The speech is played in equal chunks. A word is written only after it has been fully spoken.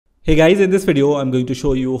Hey guys, in this video I'm going to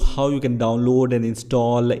show you how you can download and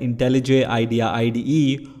install IntelliJ IDEA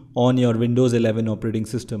IDE on your Windows 11 operating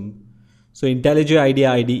system. So IntelliJ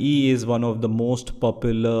IDEA IDE is one of the most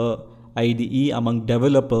popular IDE among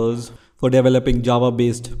developers for developing Java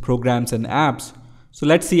based programs and apps. So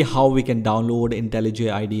let's see how we can download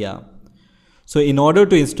IntelliJ IDEA. So in order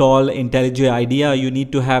to install IntelliJ IDEA, you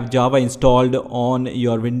need to have Java installed on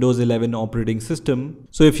your Windows 11 operating system.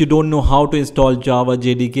 So if you don't know how to install Java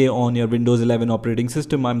JDK on your Windows 11 operating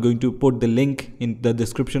system, I'm going to put the link in the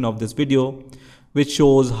description of this video, which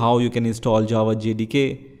shows how you can install Java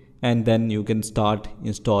JDK and then you can start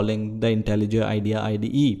installing the IntelliJ IDEA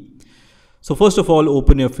IDE. So first of all,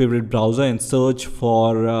 open your favorite browser and search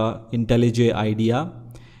for IntelliJ IDEA.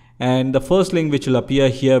 And the first link which will appear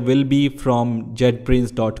here will be from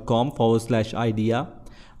jetbrains.com/IDEA.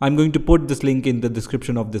 I'm going to put this link in the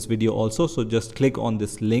description of this video also. So just click on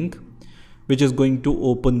this link, which is going to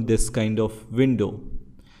open this kind of window.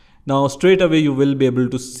 Now straight away you will be able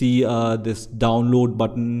to see this download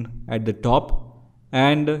button at the top,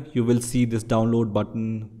 and you will see this download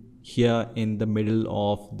button here in the middle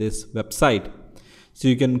of this website. So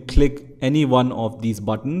you can click any one of these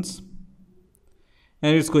buttons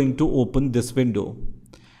and it's going to open this window.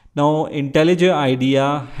 Now IntelliJ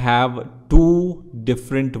IDEA have two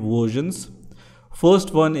different versions.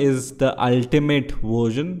 First one is the ultimate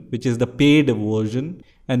version, which is the paid version,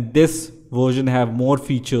 and this version have more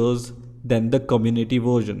features than the community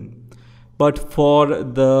version. But for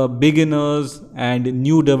the beginners and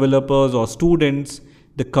new developers or students,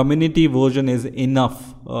 the community version is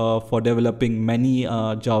enough for developing many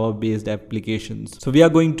Java based applications. So we are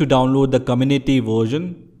going to download the community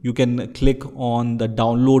version. You can click on the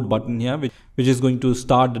download button here, which is going to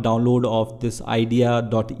start the download of this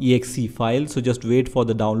idea.exe file. So just wait for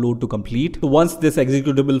the download to complete. So once this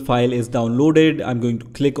executable file is downloaded, I'm going to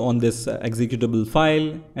click on this executable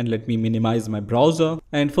file, and let me minimize my browser.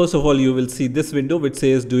 And first of all, you will see this window which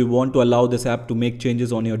says, do you want to allow this app to make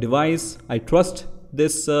changes on your device? I trust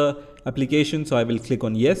this application, so I will click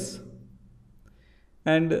on yes,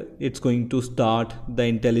 and it's going to start the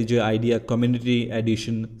IntelliJ IDEA Community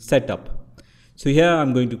Edition setup. So here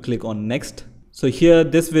I'm going to click on next. So here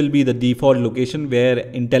this will be the default location where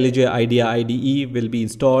IntelliJ IDEA IDE will be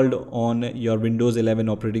installed on your Windows 11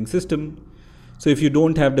 operating system. So if you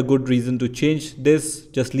don't have the good reason to change this,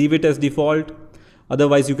 just leave it as default.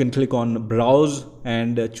 Otherwise you can click on browse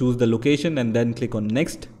and choose the location and then click on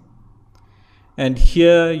next. And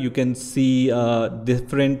here you can see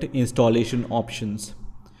different installation options.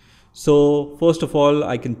 So first of all,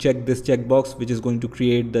 I can check this checkbox, which is going to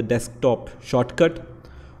create the desktop shortcut.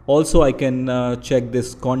 Also, I can check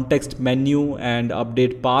this context menu and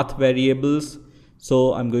update path variables.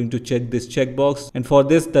 So I'm going to check this checkbox, and for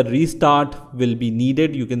this the restart will be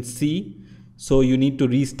needed, you can see. So you need to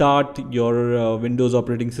restart your Windows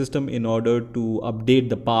operating system in order to update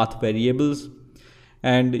the path variables.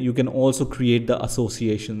 And you can also create the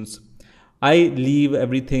associations. I leave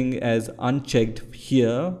everything as unchecked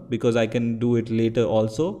here because I can do it later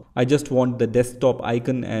also. I just want the desktop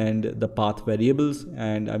icon and the path variables,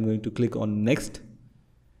 and I'm going to click on next.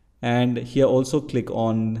 And here also click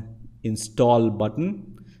on install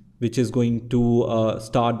button, which is going to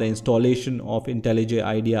start the installation of IntelliJ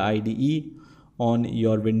IDEA IDE on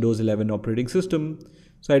your Windows 11 operating system.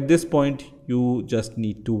 So at this point, you just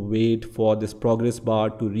need to wait for this progress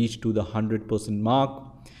bar to reach to the 100% mark.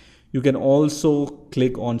 You can also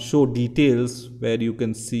click on show details, where you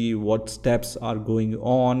can see what steps are going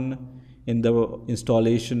on in the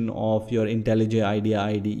installation of your IntelliJ IDEA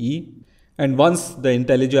IDE. And once the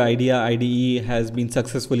IntelliJ IDEA IDE has been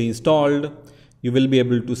successfully installed, you will be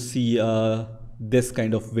able to see this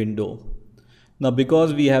kind of window. Now,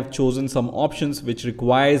 because we have chosen some options which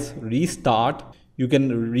requires restart, you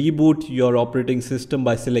can reboot your operating system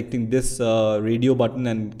by selecting this radio button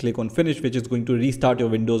and click on finish, which is going to restart your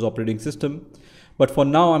Windows operating system. But for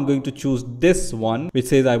now, I'm going to choose this one, which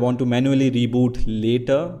says I want to manually reboot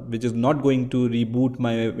later, which is not going to reboot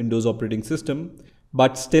my Windows operating system.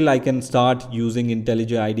 But still I can start using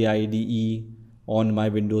IntelliJ IDEA IDE on my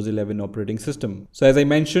Windows 11 operating system. So as I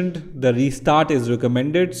mentioned, the restart is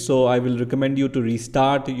recommended. So I will recommend you to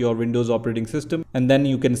restart your Windows operating system, and then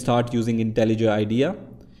you can start using IntelliJ IDEA.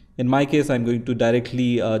 In my case, I'm going to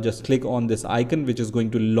directly just click on this icon, which is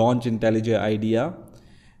going to launch IntelliJ IDEA.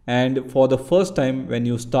 And for the first time, when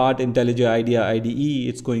you start IntelliJ IDEA IDE,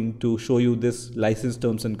 it's going to show you this license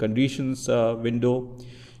terms and conditions window.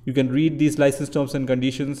 You can read these license terms and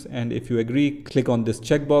conditions, and if you agree, click on this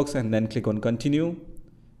checkbox and then click on continue.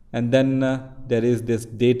 and then there is this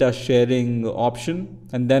data sharing option,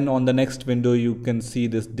 and then on the next window you can see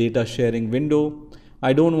this data sharing window.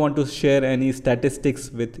 I don't want to share any statistics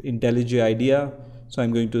with IntelliJ IDEA, so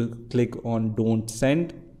I'm going to click on don't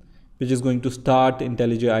send, which is going to start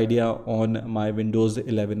IntelliJ IDEA on my Windows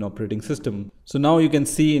 11 operating system. So now you can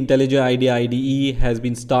see IntelliJ IDEA IDE has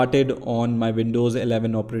been started on my Windows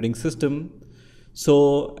 11 operating system.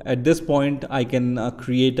 So at this point I can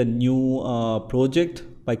create a new project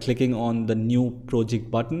by clicking on the new project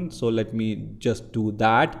button. So let me just do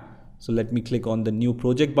that. So let me click on the new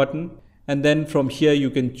project button, and then from here you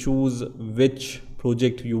can choose which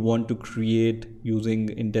project you want to create using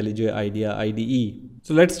IntelliJ IDEA IDE.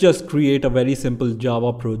 So let's just create a very simple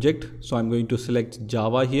Java project. So I'm going to select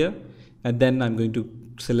Java here, and then I'm going to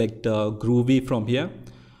select Groovy from here.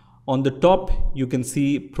 On the top you can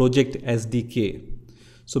see project SDK.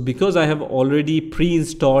 So because I have already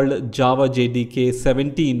pre-installed Java JDK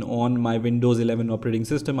 17 on my Windows 11 operating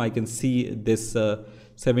system, I can see this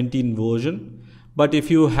 17 version. But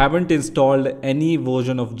if you haven't installed any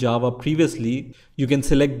version of Java previously, you can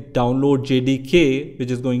select download JDK,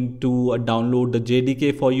 which is going to download the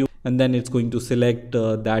JDK for you, and then it's going to select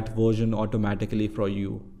that version automatically for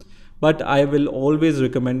you. But I will always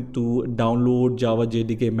recommend to download Java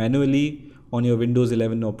JDK manually on your Windows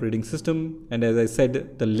 11 operating system. And as I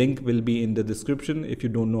said, the link will be in the description if you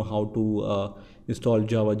don't know how to install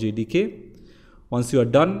Java JDK. Once you are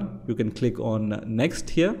done, you can click on next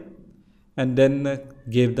here, and then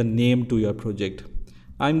give the name to your project.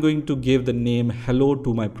 I'm going to give the name hello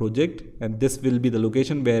to my project, and this will be the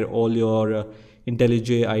location where all your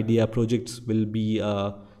IntelliJ IDEA projects will be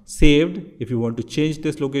saved. If you want to change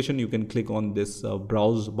this location, you can click on this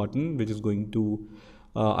browse button, which is going to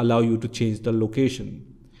allow you to change the location.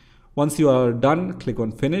 Once you are done, click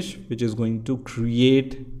on finish, which is going to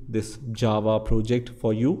create this Java project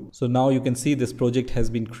for you. So now you can see this project has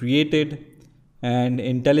been created. And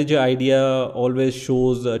IntelliJ IDEA always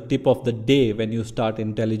shows a tip of the day when you start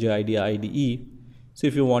IntelliJ IDEA IDE. So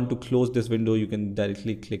if you want to close this window, you can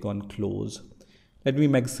directly click on close. Let me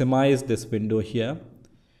maximize this window here.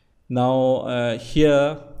 Now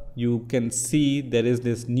here you can see there is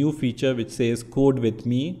this new feature which says code with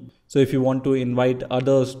me. So if you want to invite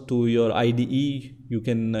others to your IDE, you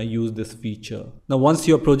can use this feature. Now once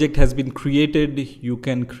your project has been created, you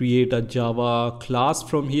can create a Java class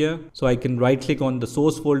from here. So I can right click on the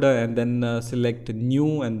source folder and then select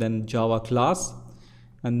new and then Java class.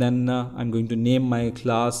 And then I'm going to name my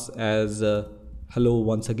class as hello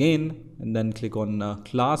once again, and then click on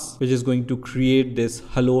class, which is going to create this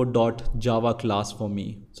hello.java class for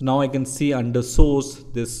me. So now I can see under source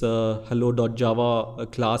this hello.java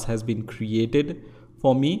class has been created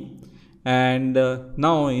for me. And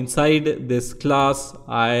now inside this class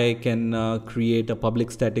I can create a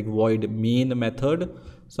public static void main method.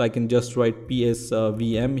 So I can just write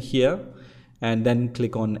psvm here and then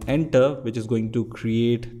click on enter, which is going to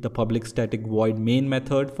create the public static void main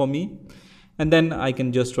method for me. And then I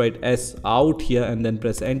can just write s out here and then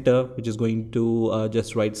press enter, which is going to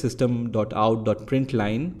just write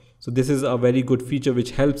system.out.println. So this is a very good feature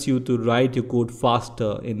which helps you to write your code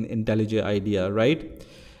faster in IntelliJ IDEA, right?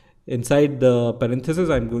 Inside the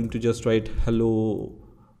parentheses, I'm going to just write hello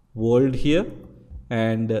world here,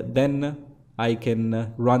 and then I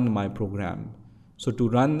can run my program. So to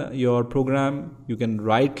run your program, you can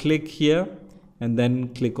right click here and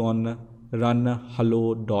then click on run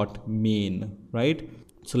hello.main, right?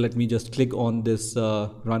 So let me just click on this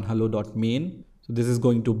run hello.main. So this is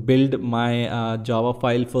going to build my Java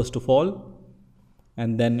file first of all,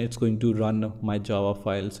 and then it's going to run my Java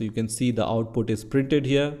file. So you can see the output is printed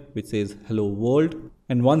here, which says hello world.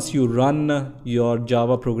 And once you run your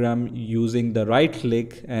Java program using the right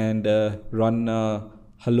click and run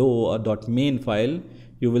hello.main file,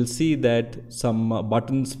 you will see that some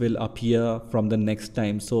buttons will appear from the next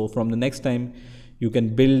time. So from the next time, you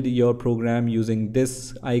can build your program using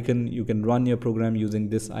this icon, you can run your program using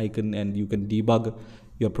this icon, and you can debug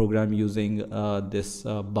your program using this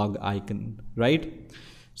bug icon, right?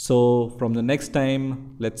 So from the next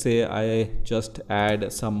time, let's say I just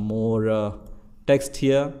add some more text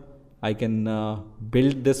here, I can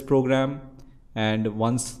build this program, and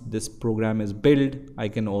once this program is built, I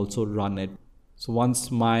can also run it. So once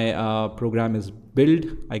my program is built,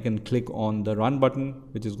 I can click on the run button,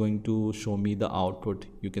 which is going to show me the output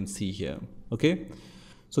you can see here. Okay.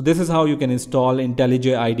 So this is how you can install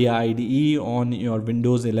IntelliJ IDEA IDE on your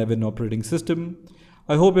Windows 11 operating system.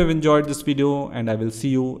 I hope you've enjoyed this video, and I will see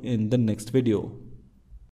you in the next video.